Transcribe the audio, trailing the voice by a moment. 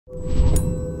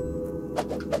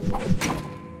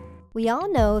We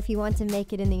all know if you want to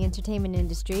make it in the entertainment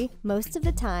industry, most of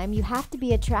the time you have to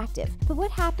be attractive. But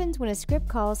what happens when a script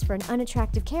calls for an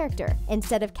unattractive character?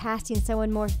 Instead of casting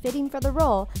someone more fitting for the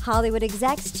role, Hollywood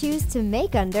execs choose to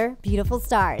make under beautiful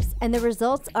stars. And the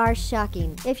results are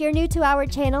shocking. If you're new to our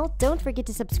channel, don't forget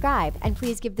to subscribe and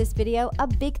please give this video a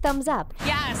big thumbs up.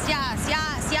 Yes, yes,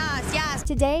 yes, yes, yes.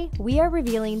 Today, we are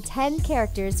revealing 10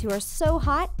 characters who are so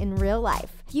hot in real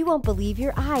life. You won't believe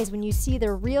your eyes when you see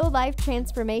the real-life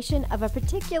transformation of a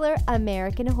particular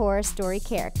American Horror Story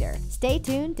character. Stay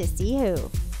tuned to see who.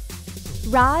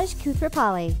 Raj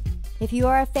Koothrappali. If you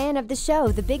are a fan of the show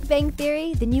The Big Bang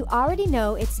Theory, then you already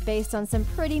know it's based on some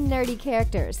pretty nerdy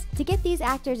characters. To get these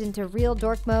actors into real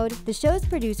dork mode, the show's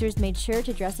producers made sure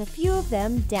to dress a few of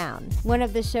them down. One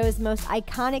of the show's most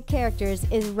iconic characters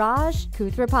is Raj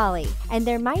Koothrappali, and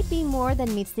there might be more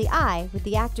than meets the eye with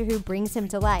the actor who brings him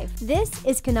to life. This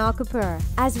is Kunal Kapoor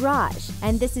as Raj,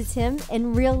 and this is him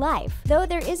in real life. Though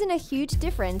there isn't a huge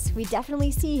difference, we definitely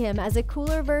see him as a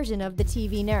cooler version of the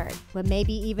TV nerd. What may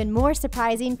be even more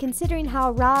surprising, considering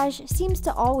how Raj seems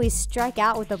to always strike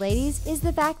out with the ladies, is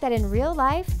the fact that in real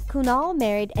life, Kunal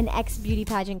married an ex-beauty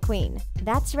pageant queen.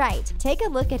 That's right, take a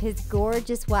look at his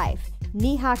gorgeous wife,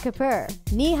 Neha Kapoor.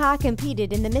 Neha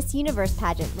competed in the Miss Universe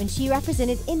pageant when she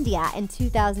represented India in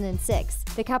 2006.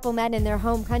 The couple met in their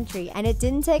home country, and it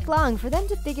didn't take long for them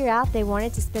to figure out they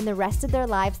wanted to spend the rest of their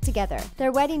lives together.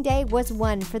 Their wedding day was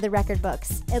one for the record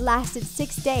books. It lasted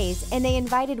 6 days, and they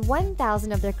invited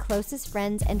 1,000 of their closest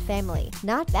friends and family.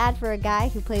 Not bad for a guy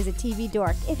who plays a TV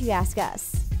dork, if you ask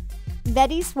us.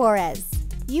 Betty Suarez.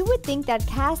 You would think that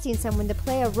casting someone to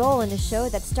play a role in a show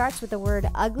that starts with the word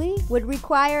ugly would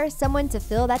require someone to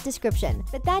fill that description,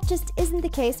 but that just isn't the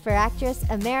case for actress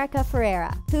America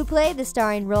Ferrera, who played the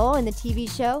starring role in the TV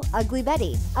show Ugly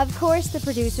Betty. Of course, the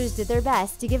producers did their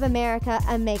best to give America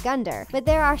a make-under, but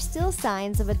there are still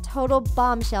signs of a total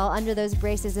bombshell under those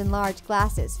braces and large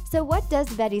glasses. So what does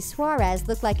Betty Suarez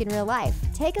look like in real life?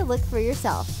 Take a look for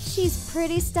yourself. She's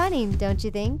pretty stunning, don't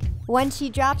you think? Once she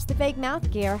drops the fake mouth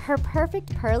gear, her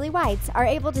perfect pearly whites are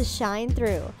able to shine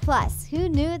through. Plus, who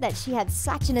knew that she had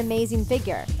such an amazing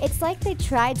figure? It's like they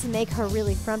tried to make her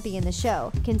really frumpy in the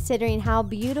show. Considering how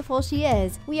beautiful she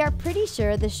is, we are pretty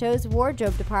sure the show's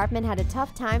wardrobe department had a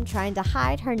tough time trying to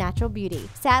hide her natural beauty.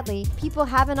 Sadly, people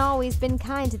haven't always been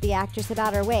kind to the actress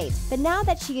about her weight, but now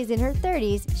that she is in her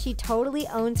 30s, she totally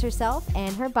owns herself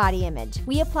and her body image.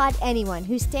 We applaud anyone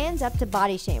who stands up to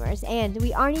body shamers, and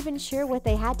we aren't even sure what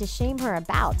they had to shame her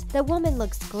about. The woman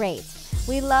looks great.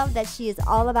 We love that she is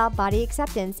all about body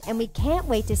acceptance, and we can't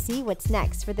wait to see what's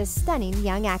next for this stunning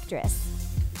young actress.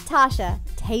 Tasha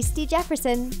Tasty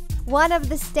Jefferson. One of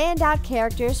the standout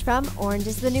characters from Orange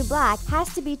is the New Black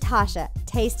has to be Tasha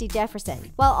Tasty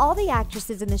Jefferson. While all the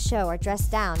actresses in the show are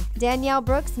dressed down, Danielle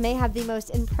Brooks may have the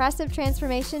most impressive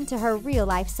transformation to her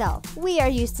real-life self. We are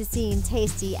used to seeing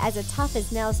Tasty as a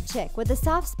tough-as-nails chick with a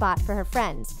soft spot for her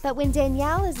friends, but when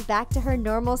Danielle is back to her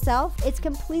normal self, it's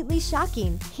completely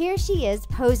shocking. Here she is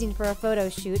posing for a photo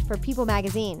shoot for People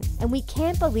magazine, and we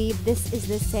can't believe this is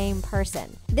the same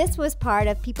person. This was part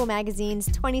of People magazine's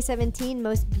 2017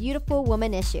 Most Beautiful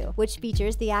Woman issue, which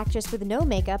features the actress with no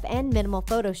makeup and minimal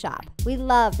Photoshop. We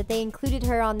love that they included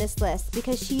her on this list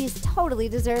because she is totally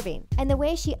deserving, and the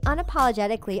way she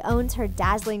unapologetically owns her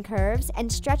dazzling curves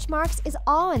and stretch marks is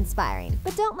awe-inspiring.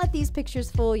 But don't let these pictures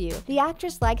fool you. The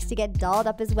actress likes to get dolled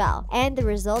up as well, and the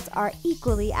results are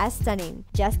equally as stunning.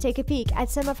 Just take a peek at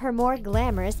some of her more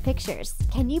glamorous pictures.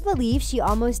 Can you believe she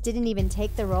almost didn't even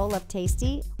take the role of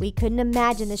Tasty? We couldn't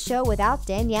imagine the show without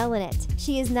Danielle in it.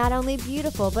 She is not only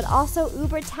beautiful but also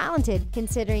uber talented.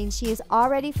 Considering she is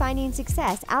already finding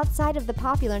success outside of the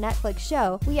popular Netflix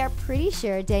show, we are pretty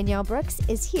sure Danielle Brooks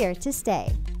is here to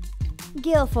stay.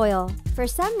 Guilfoyle. For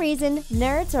some reason,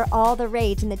 nerds are all the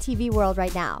rage in the TV world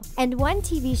right now. And one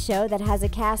TV show that has a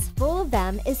cast full of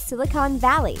them is Silicon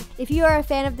Valley. If you are a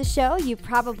fan of the show, you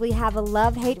probably have a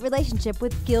love-hate relationship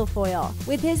with Guilfoyle.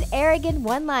 With his arrogant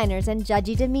one-liners and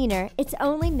judgy demeanor, it's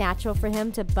only natural for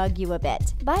him to bug you a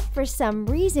bit. But for some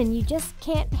reason, you just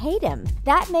can't hate him.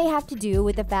 That may have to do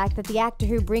with the fact that the actor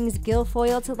who brings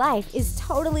Guilfoyle to life is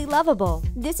totally lovable.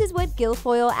 This is what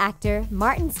Guilfoyle actor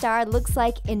Martin Starr looks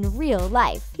like in real real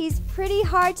life. He's pretty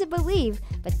hard to believe,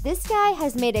 but this guy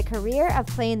has made a career of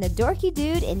playing the dorky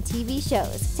dude in TV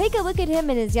shows. Take a look at him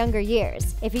in his younger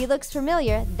years. If he looks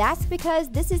familiar, that's because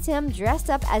this is him dressed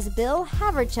up as Bill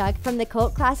Haverchuck from the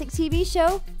cult classic TV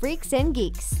show Freaks and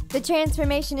Geeks. The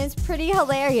transformation is pretty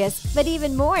hilarious, but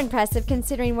even more impressive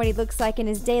considering what he looks like in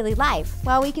his daily life.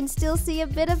 While we can still see a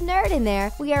bit of nerd in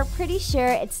there, we are pretty sure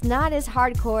it's not as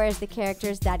hardcore as the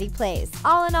characters that he plays.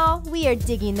 All in all, we are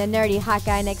digging the nerdy hot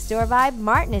guy next door vibe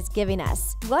Martin is giving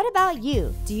us. What about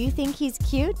you? Do you think he's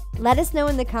cute? Let us know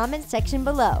in the comments section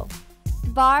below.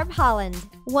 Barb Holland.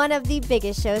 One of the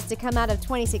biggest shows to come out of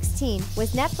 2016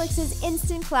 was Netflix's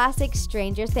instant classic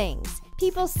Stranger Things.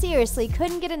 People seriously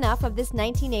couldn't get enough of this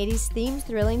 1980s themed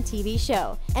thrilling TV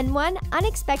show, and one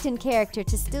unexpected character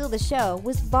to steal the show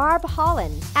was Barb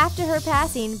Holland. After her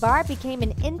passing, Barb became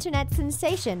an internet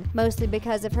sensation, mostly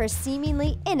because of her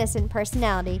seemingly innocent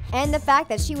personality and the fact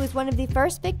that she was one of the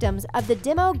first victims of the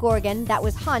Demogorgon that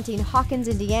was haunting Hawkins,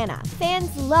 Indiana.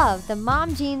 Fans loved the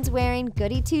mom jeans wearing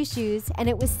goody two-shoes, and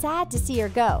it was sad to see her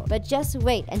go. But just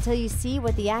wait until you see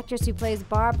what the actress who plays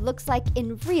Barb looks like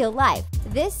in real life.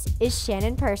 This is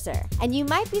Shannon Purser, and you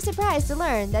might be surprised to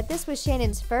learn that this was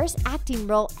Shannon's first acting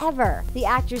role ever. The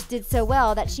actress did so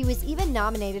well that she was even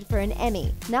nominated for an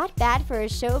Emmy. Not bad for a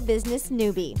show business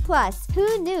newbie. Plus,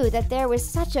 who knew that there was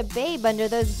such a babe under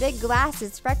those big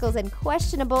glasses, freckles, and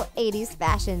questionable 80s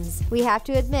fashions? We have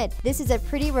to admit, this is a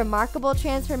pretty remarkable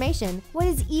transformation. What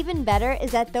is even better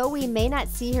is that though we may not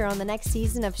see her on the next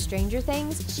season of Stranger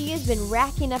Things, she has been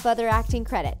racking up other acting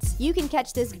credits. You can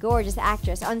catch this gorgeous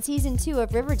actress on season 2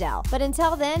 of Riverdale, but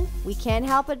until then, we can't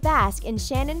help but bask in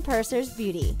Shannon Purser's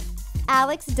beauty.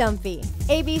 Alex Dunphy.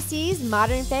 ABC's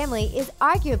Modern Family is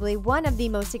arguably one of the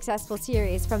most successful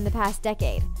series from the past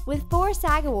decade. With 4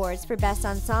 SAG Awards for Best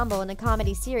Ensemble in a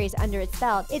Comedy Series under its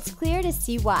belt, it's clear to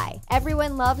see why.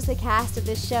 Everyone loves the cast of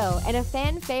this show, and a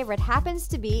fan favorite happens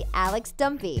to be Alex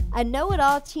Dunphy, a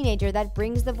know-it-all teenager that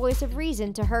brings the voice of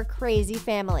reason to her crazy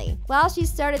family. While she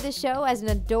started the show as an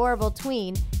adorable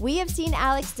tween, we have seen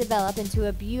Alex develop into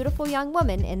a beautiful young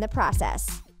woman in the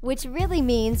process. Which really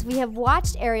means we have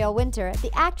watched Ariel Winter,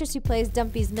 the actress who plays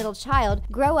Dunphy's middle child,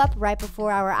 grow up right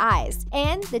before our eyes.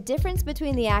 And the difference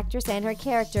between the actress and her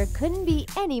character couldn't be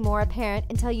any more apparent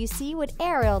until you see what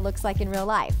Ariel looks like in real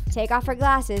life. Take off her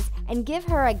glasses and give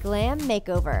her a glam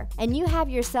makeover, and you have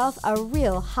yourself a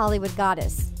real Hollywood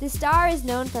goddess. The star is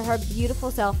known for her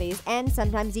beautiful selfies and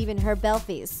sometimes even her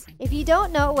belfies. If you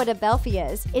don't know what a belfie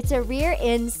is, it's a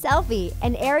rear-end selfie,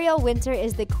 and Ariel Winter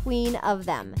is the queen of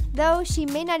them. Though she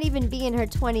may not even be in her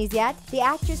 20s yet, the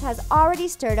actress has already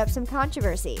stirred up some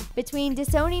controversy. Between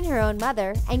disowning her own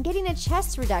mother and getting a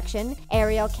chest reduction,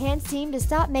 Ariel can't seem to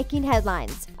stop making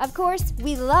headlines. Of course,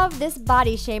 we love this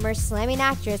body shamer slamming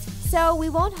actress, so we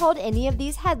won't hold any of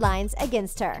these headlines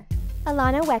against her.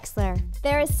 Alana Wexler.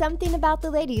 There is something about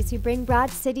the ladies who bring Broad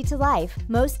City to life,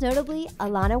 most notably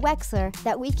Alana Wexler,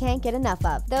 that we can't get enough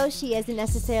of. Though she isn't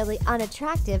necessarily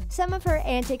unattractive, some of her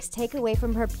antics take away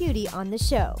from her beauty on the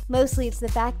show. Mostly it's the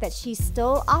fact that she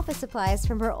stole office supplies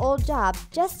from her old job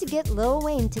just to get Lil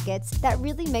Wayne tickets that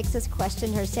really makes us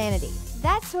question her sanity.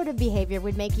 That sort of behavior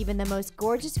would make even the most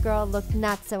gorgeous girl look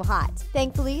not so hot.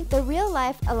 Thankfully, the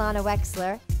real-life Alana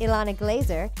Wexler, Ilana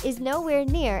Glazer, is nowhere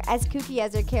near as kooky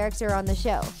as her character on the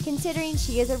show. Considering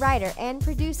she is a writer and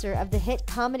producer of the hit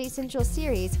Comedy Central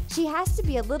series, she has to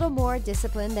be a little more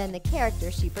disciplined than the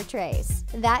character she portrays.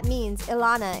 That means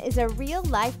Ilana is a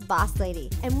real-life boss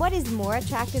lady, and what is more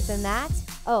attractive than that?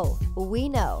 Oh, we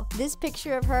know. This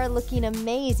picture of her looking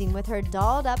amazing with her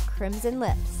dolled-up crimson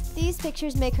lips. These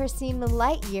pictures make her seem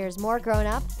light years more grown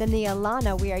up than the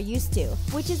Ilana we are used to,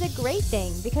 which is a great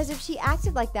thing because if she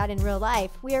acted like that in real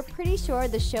life, we are pretty sure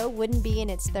the show wouldn't be in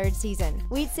its 3rd season.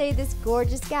 We'd say this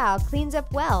gorgeous gal cleans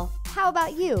up well. How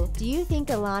about you? Do you think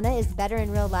Ilana is better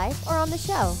in real life or on the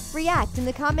show? React in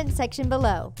the comment section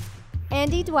below.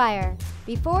 Andy Dwyer.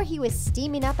 Before he was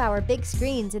steaming up our big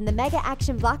screens in the mega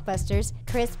action blockbusters,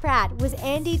 Chris Pratt was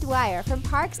Andy Dwyer from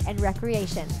Parks and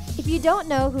Recreation. If you don't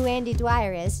know who Andy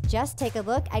Dwyer is, just take a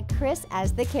look at Chris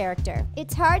as the character.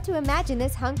 It's hard to imagine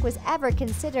this hunk was ever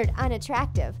considered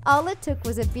unattractive. All it took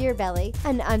was a beer belly,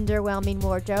 an underwhelming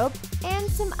wardrobe, and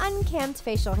some unkempt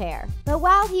facial hair. But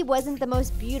while he wasn't the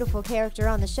most beautiful character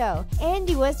on the show,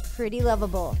 Andy was pretty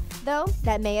lovable. Though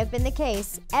that may have been the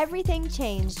case, everything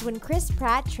changed when Chris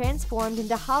Pratt transformed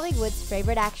into Hollywood's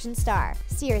favorite action star.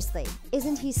 Seriously,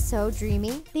 isn't he so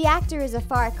dreamy? The actor is a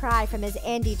far cry from his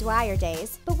Andy Dwyer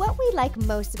days, but what we like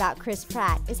most about Chris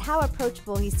Pratt is how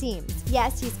approachable he seems.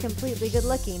 Yes, he's completely good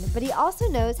looking, but he also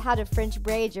knows how to French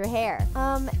braid your hair.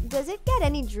 Does it get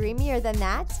any dreamier than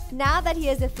that? Now that he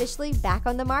has officially finally back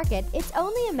on the market, it's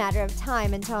only a matter of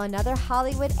time until another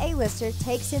Hollywood A-lister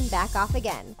takes him back off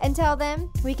again. Until then,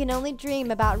 we can only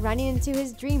dream about running into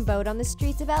his dreamboat on the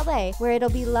streets of LA, where it'll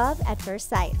be love at first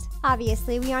sight.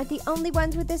 Obviously, we aren't the only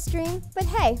ones with this dream, but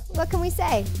hey, what can we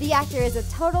say? The actor is a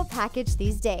total package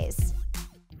these days.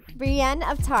 Brienne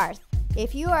of Tarth.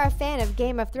 If you are a fan of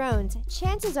Game of Thrones,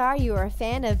 chances are you are a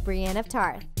fan of Brienne of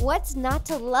Tarth. What's not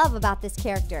to love about this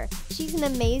character? She's an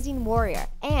amazing warrior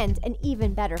and an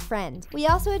even better friend. We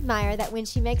also admire that when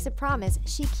she makes a promise,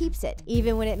 she keeps it,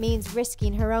 even when it means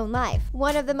risking her own life.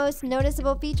 One of the most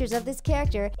noticeable features of this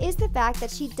character is the fact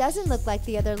that she doesn't look like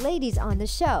the other ladies on the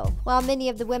show. While many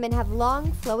of the women have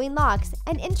long, flowing locks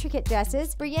and intricate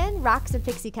dresses, Brienne rocks a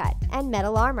pixie cut and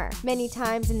metal armor. Many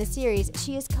times in the series,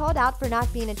 she is called out for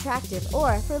not being attractive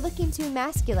or for looking too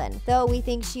masculine. Though we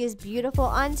think she is beautiful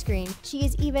on screen, she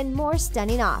is even more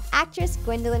stunning off. Actress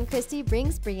Gwendolyn Christie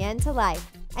brings Brienne to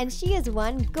life, and she is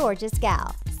one gorgeous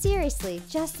gal. Seriously,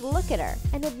 just look at her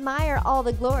and admire all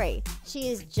the glory. She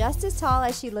is just as tall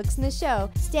as she looks in the show,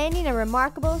 standing a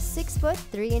remarkable 6 foot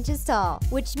 3 inches tall,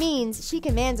 which means she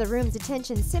commands a room's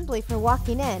attention simply for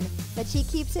walking in, but she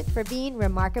keeps it for being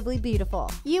remarkably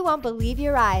beautiful. You won't believe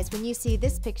your eyes when you see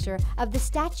this picture of the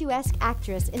statuesque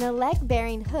actress in a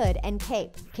leg-bearing hood and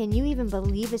cape. Can you even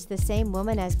believe it's the same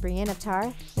woman as Brienne of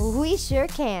Tarth? We sure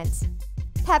can't.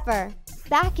 Pepper.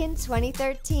 Back in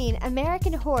 2013,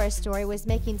 American Horror Story was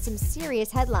making some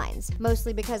serious headlines,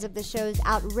 mostly because of the show's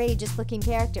outrageous-looking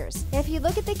characters. If you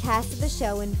look at the cast of the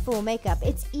show in full makeup,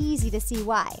 it's easy to see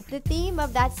why. The theme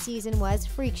of that season was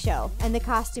Freak Show, and the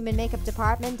costume and makeup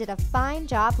department did a fine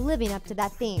job living up to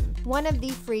that theme. One of the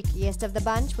freakiest of the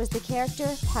bunch was the character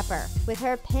Pepper. With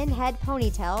her pinhead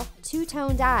ponytail,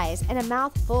 two-toned eyes, and a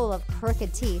mouth full of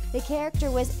crooked teeth, the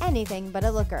character was anything but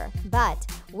a looker. But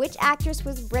which actress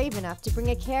was brave enough to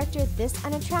bring a character this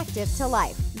unattractive to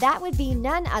life? That would be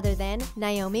none other than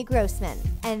Naomi Grossman.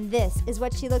 And this is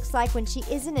what she looks like when she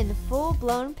isn't in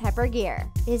full-blown Pepper gear.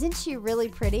 Isn't she really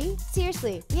pretty?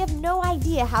 Seriously, we have no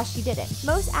idea how she did it.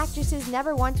 Most actresses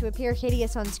never want to appear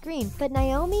hideous on screen, but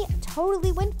Naomi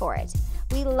totally went for it.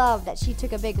 We love that she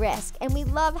took a big risk, and we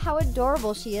love how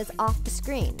adorable she is off the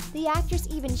screen. The actress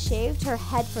even shaved her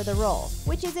head for the role,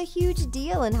 which is a huge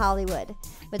deal in Hollywood.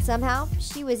 But somehow,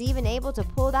 she was even able to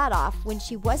pull that off when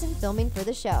she wasn't filming for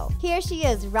the show. Here she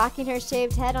is, rocking her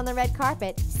shaved head on the red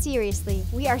carpet. Seriously,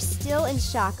 we are still in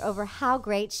shock over how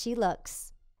great she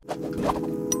looks.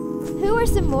 Who are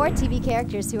some more TV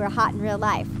characters who are hot in real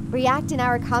life? React in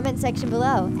our comment section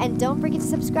below, and don't forget to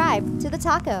subscribe to The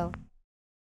Taco.